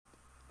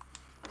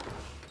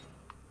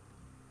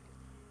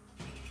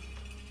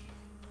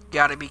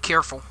Gotta be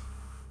careful.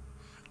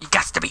 You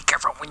got to be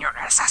careful when you're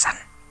an assassin.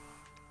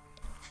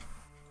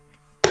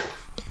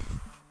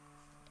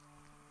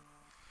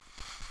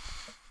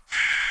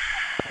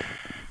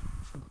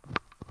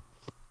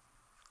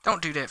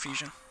 Don't do that,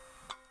 Fusion.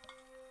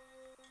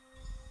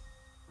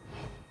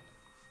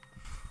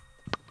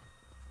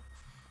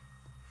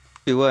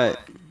 Do what?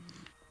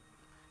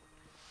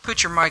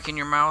 Put your mic in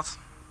your mouth.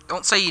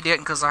 Don't say you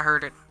didn't, because I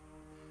heard it.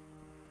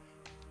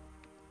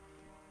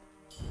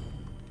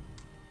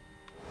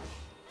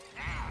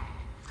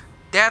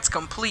 That's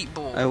complete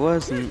bull. I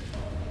wasn't.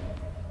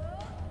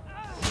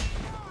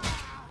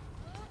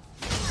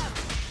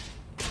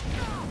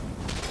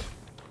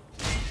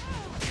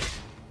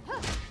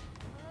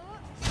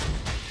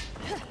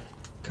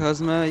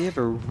 Kazuma, you have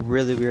a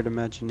really weird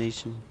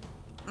imagination.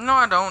 No,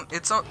 I don't.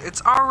 It's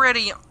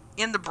already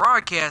in the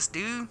broadcast,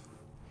 dude.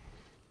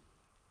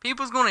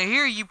 People's gonna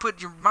hear you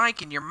put your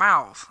mic in your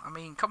mouth. I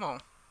mean, come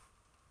on.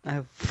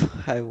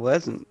 I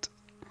wasn't.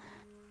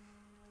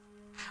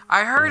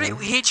 I heard it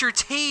hit your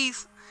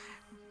teeth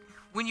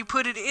when you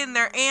put it in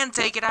there and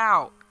take it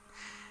out.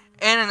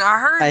 And I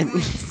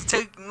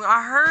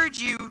heard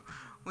you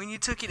when you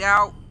took it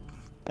out.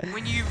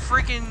 When you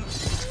freaking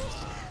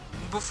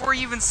before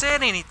you even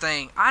said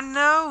anything. I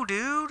know,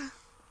 dude.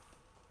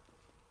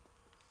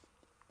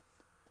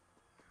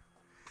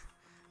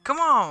 Come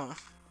on.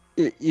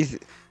 You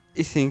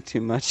think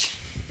too much.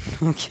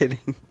 I'm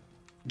kidding.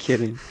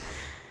 Kidding.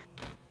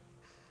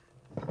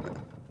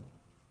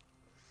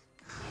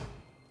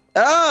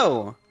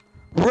 Oh!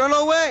 Run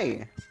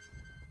away!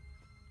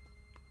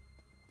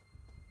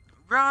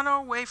 Run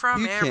away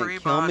from you everybody.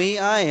 Can't kill me.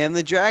 I am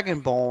the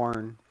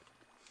Dragonborn.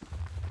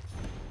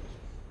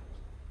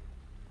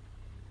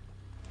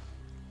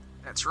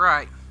 That's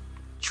right.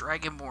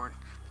 Dragonborn.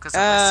 Because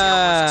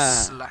Alessia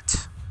was a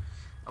slut.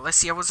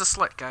 Alessia was a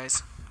slut,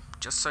 guys.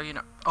 Just so you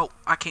know. Oh,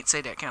 I can't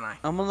say that, can I?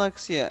 I'm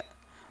Alexia.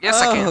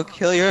 Yes, I can.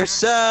 Kill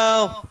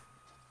yourself!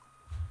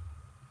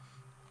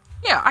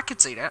 Yeah, I could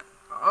say that.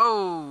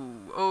 Oh.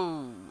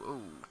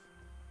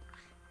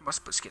 Am I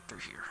supposed to get through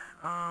here?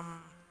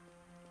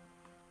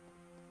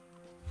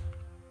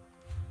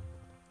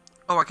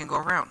 Oh, I can go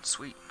around.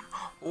 Sweet.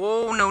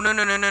 Oh, no.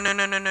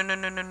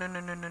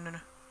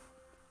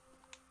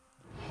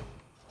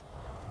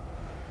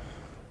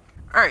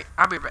 Alright,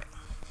 I'll be back.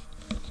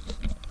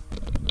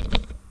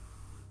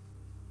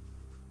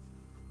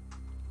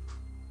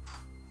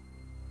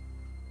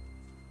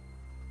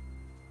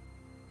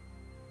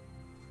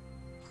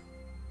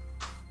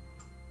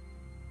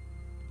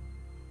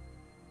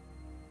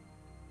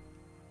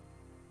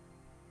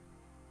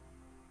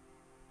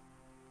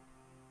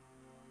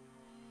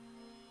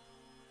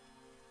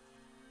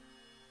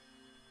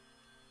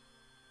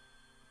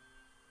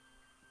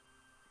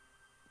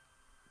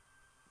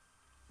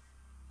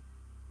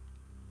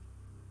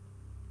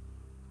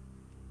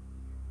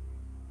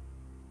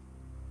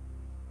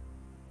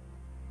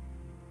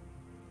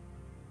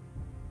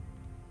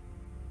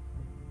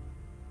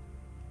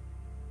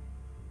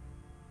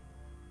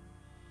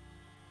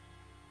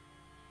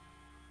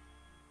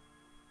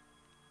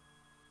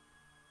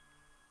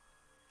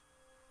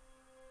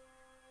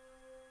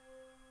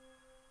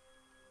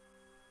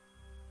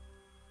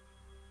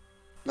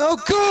 Oh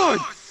God!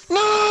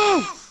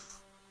 No!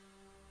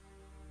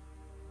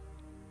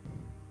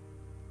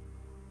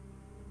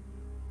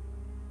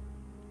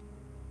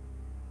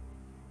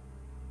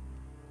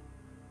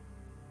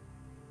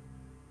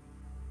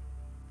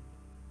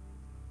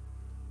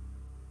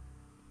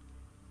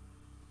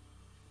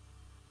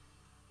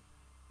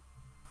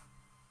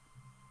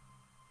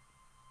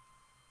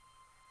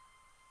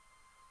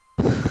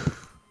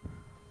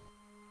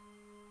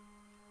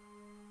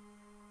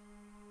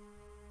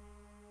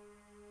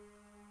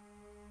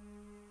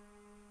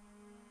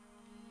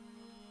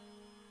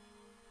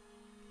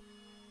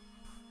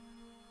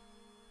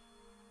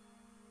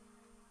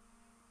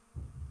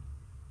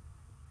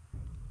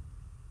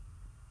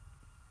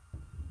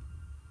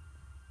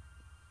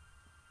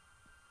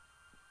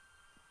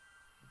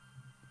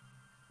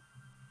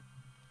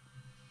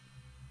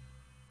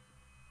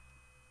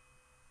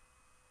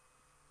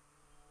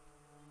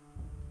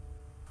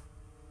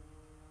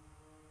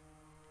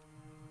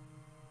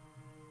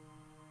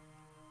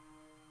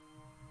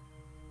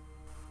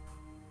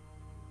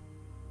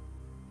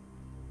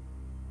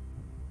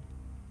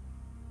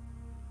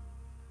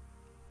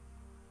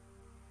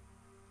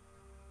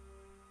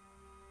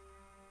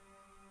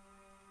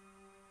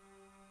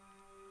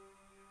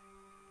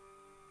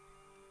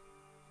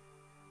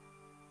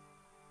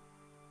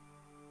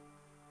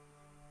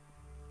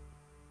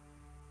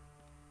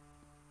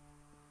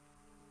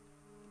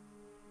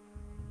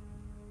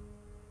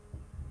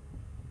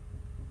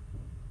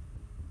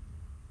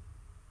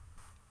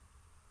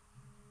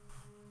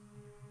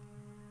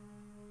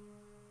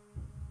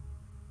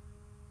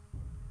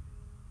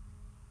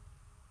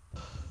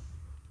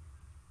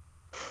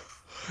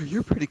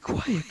 You're pretty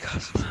quiet,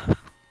 Kazuma.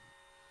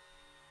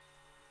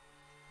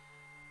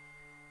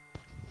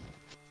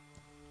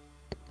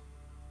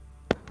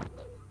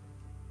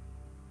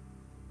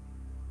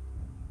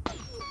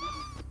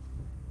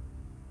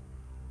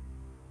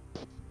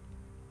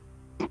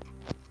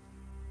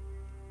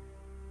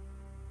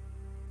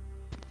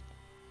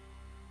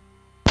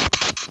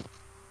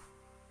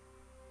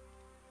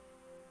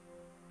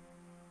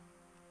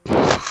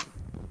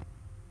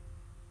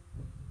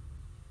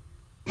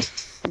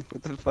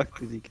 Where the fuck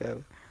did he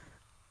go?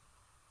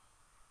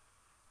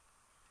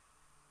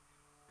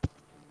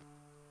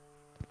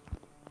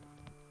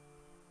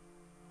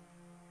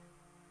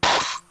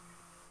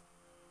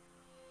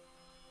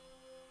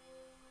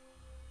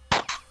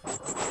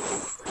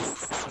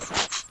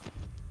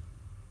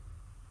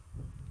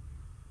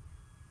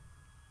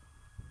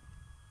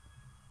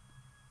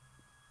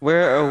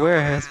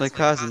 Where has my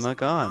Kazuma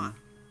gone?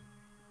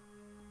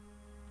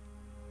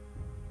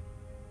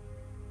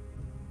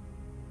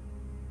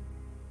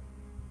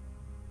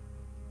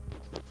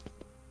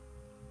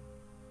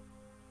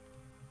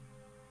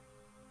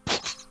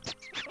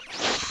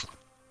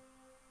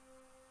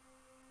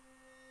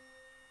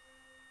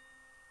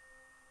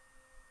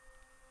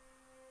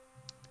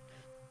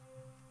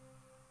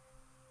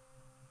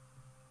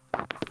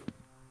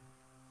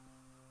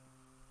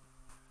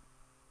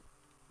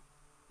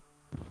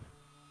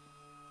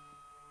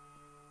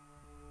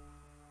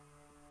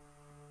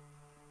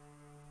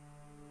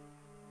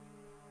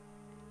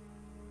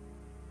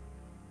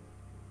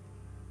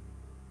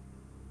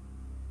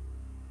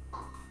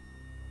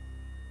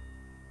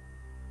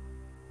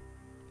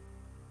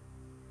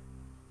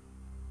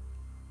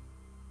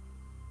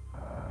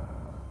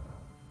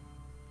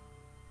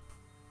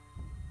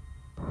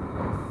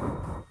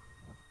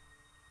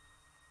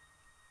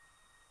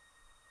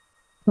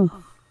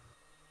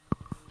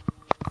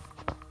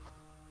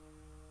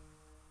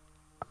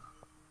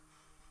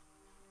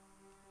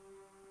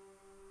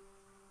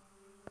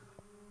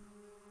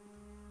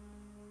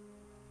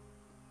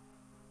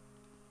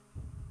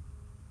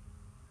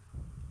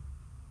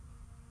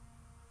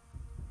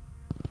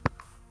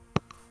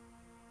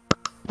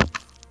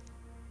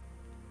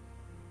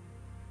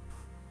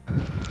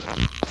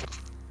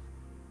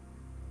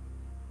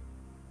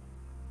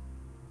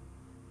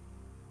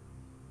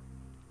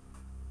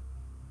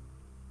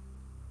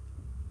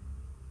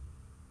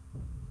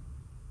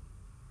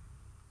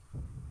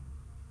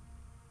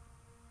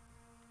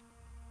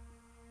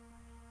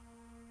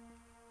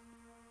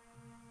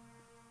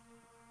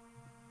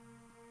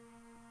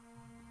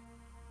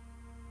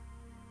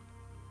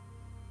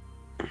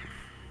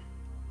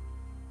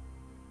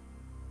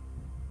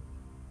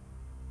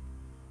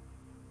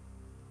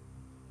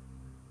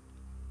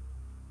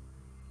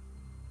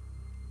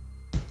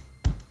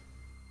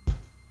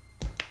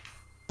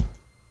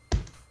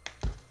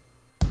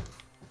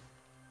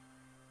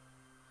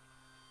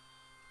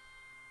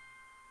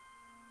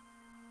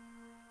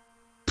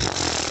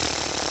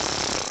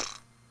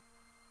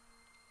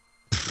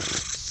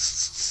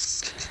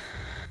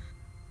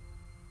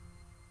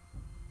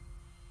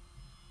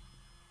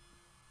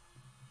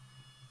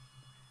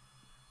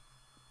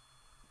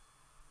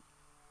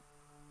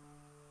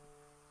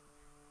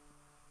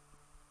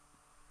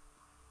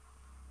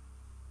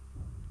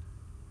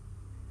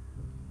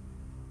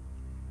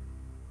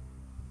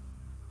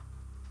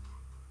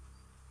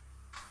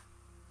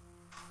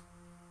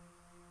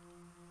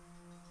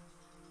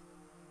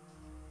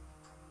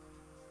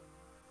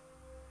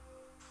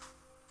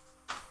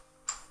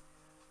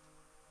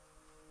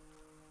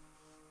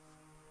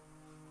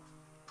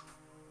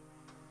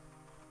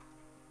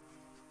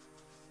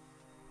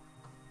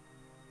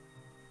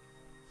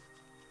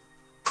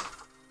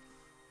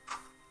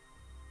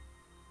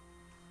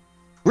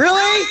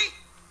 Really?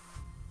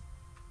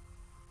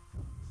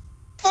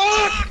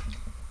 Fuck!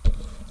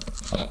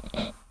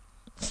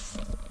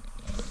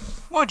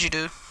 What'd you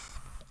do?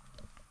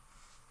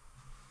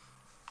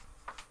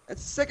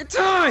 That's the second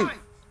time!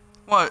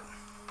 What?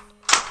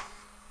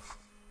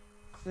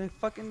 They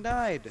fucking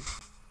died.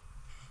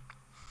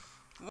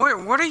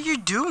 What are you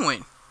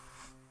doing?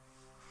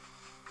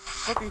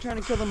 Fucking trying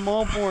to kill the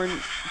Malborn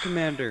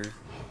commander.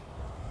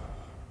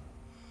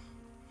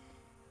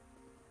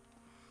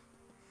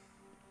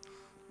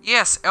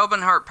 Yes,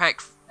 Elbenhart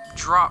Pack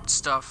dropped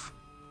stuff.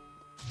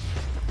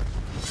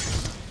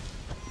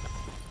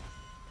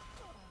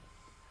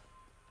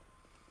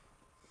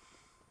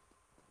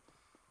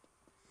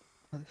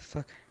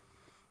 Motherfucker.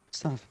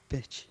 Son of a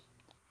bitch.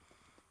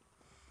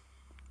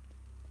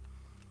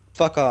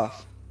 Fuck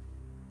off.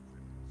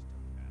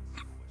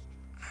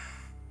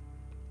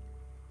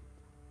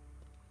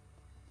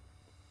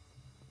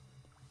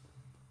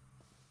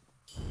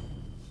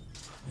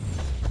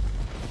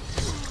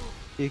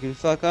 You can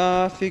fuck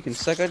off, you can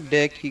suck a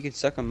dick, you can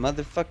suck a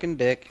motherfucking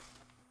dick.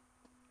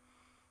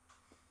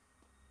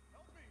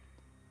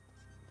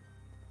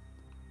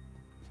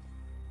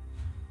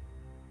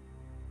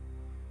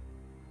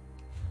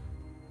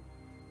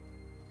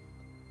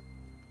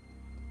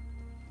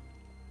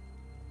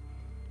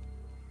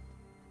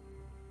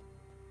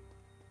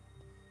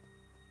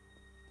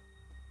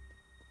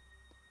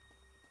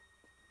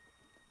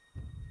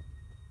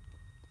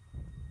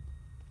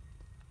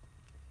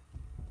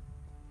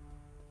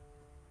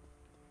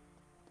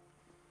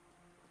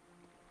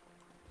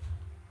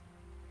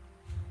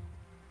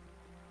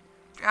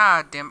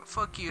 God damn it.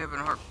 Fuck you,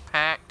 Elbenhart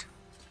Pact.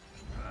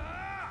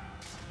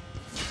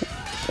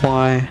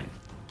 Why?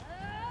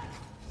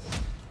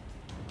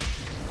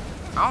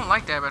 I don't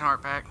like the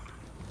Ebonheart Pact.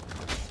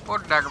 Or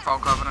the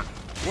Daggerfall Covenant.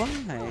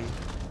 Why?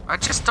 I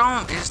just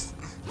don't.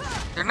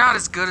 They're not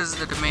as good as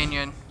the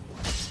Dominion.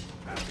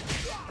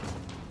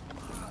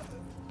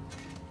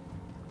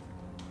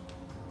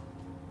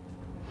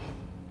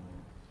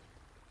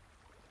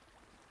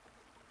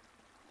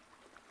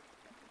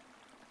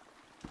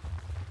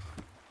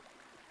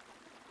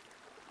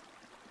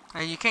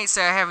 And you can't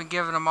say I haven't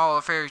given them all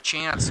a fair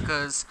chance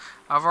because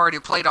I've already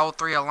played all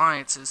 3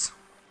 alliances.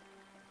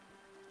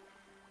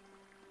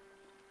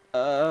 I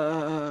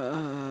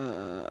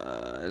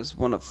just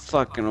wanna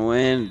fucking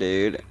win,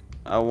 dude.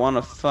 I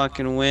wanna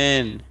fucking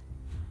win.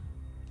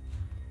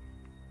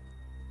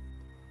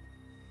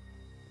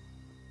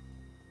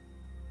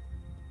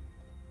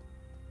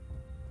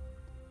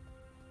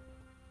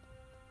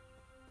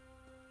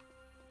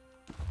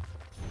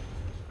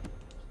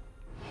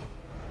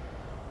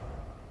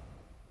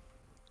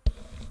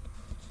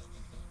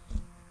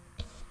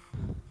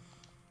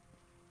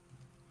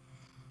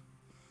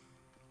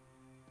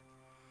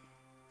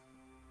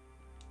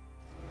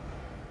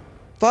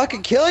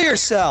 Fucking kill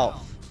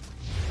yourself!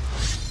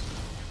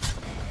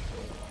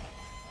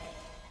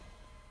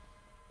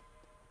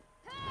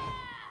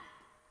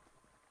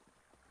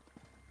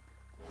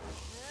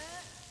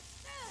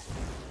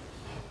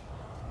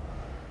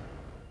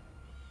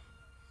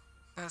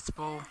 That's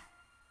bull.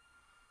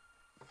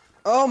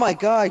 Oh my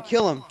god,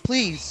 kill him,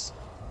 please!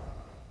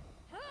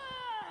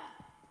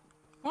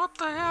 What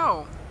the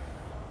hell?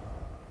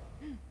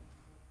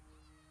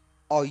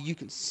 Oh, you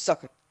can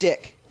suck a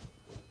dick.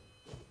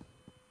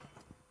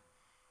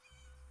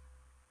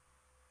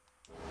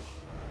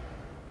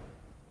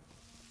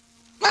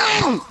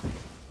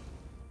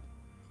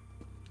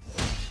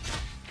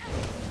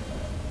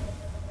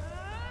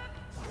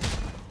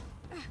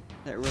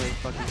 That really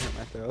fucking hit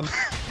my throat.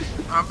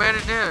 I bet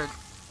it did.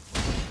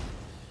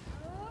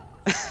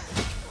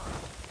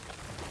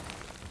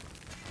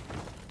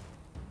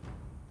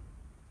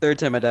 Third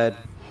time I died.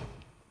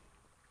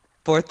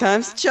 4th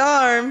time's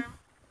charm!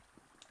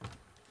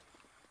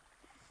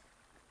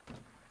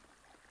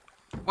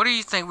 What do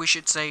you think we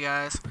should say,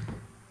 guys?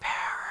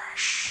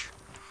 Perish.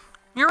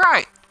 You're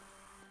right.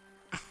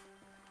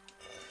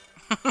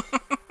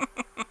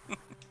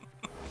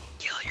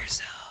 Kill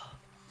yourself.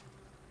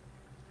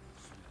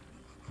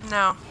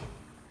 No.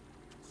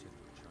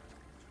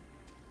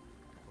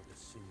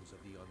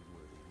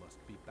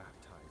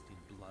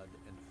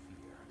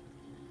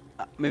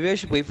 Maybe I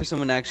should wait for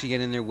someone to actually get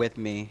in there with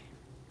me.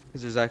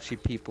 Because there's actually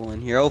people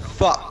in here. Oh,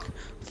 fuck!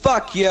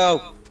 Fuck,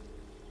 yo!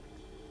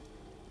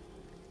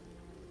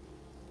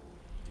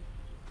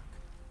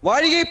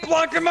 Why do you keep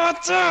blocking my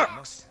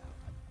attacks?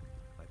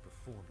 I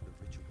performed the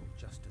ritual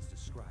just as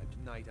described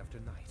night after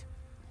night.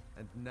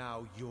 And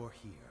now you're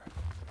here.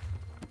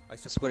 I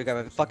swear to God,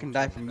 if I fucking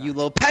die from you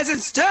little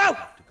peasants too!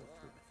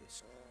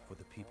 For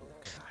the people of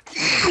God,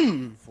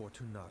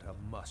 Fortunata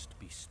must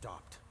be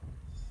stopped.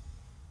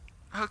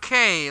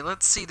 Okay,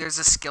 let's see. There's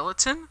a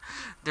skeleton.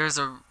 There's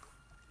a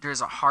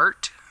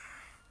heart.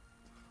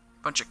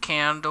 Bunch of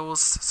candles.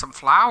 Some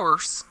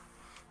flowers.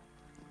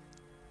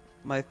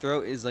 My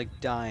throat is like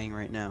dying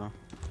right now.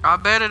 I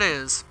bet it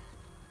is.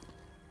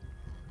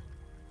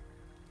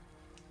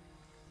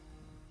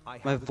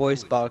 My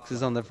voice box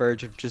is on the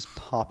verge of just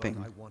popping.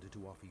 I wanted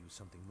to offer you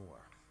something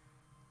more.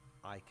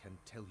 I can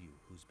tell you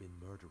who's been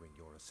murdering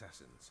your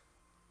assassins.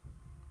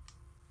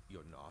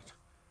 You're not.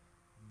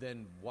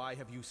 Then why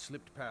have you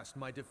slipped past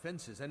my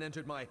defenses and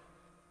entered my...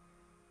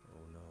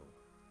 Oh no.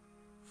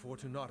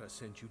 Fortunata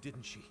sent you,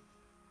 didn't she?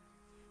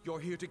 You're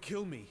here to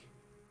kill me.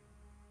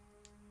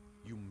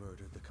 You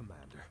murdered the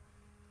commander.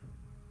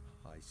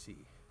 I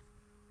see.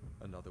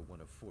 Another one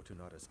of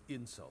Fortunata's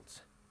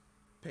insults.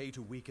 Pay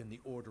to weaken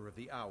the Order of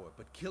the Hour,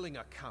 but killing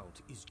a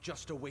count is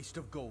just a waste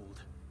of gold.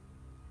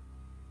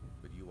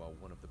 But you are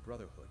one of the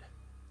Brotherhood,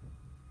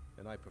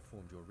 and I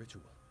performed your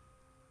ritual.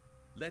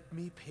 Let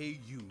me pay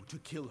you to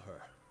kill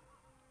her.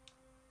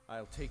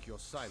 I'll take your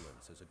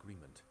silence as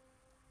agreement.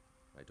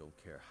 I don't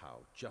care how.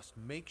 Just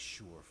make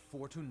sure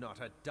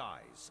Fortunata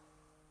dies.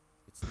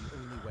 It's the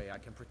only way I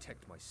can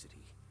protect my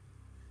city.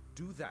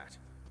 Do that.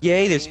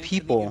 Yay, there's The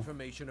people.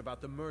 information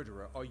about the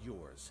murderer are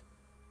yours.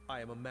 I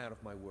am a man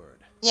of my word.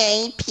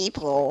 Yay,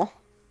 people.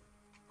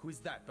 Who is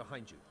that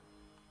behind you?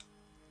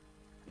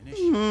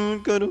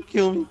 God, don't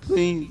kill me,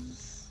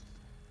 please.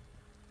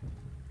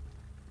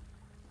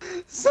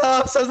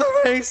 Stop, stop,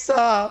 somebody,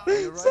 stop. I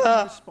arrive in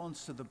Stop.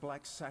 response to the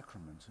Black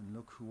Sacrament, and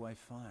look who I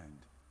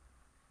find.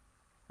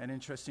 An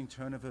interesting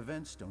turn of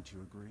events, don't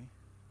you agree?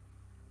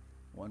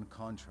 One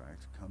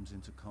contract comes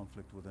into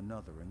conflict with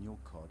another, and you're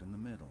caught in the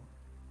middle.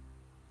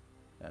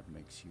 That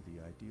makes you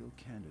the ideal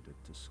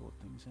candidate to sort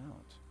things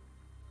out.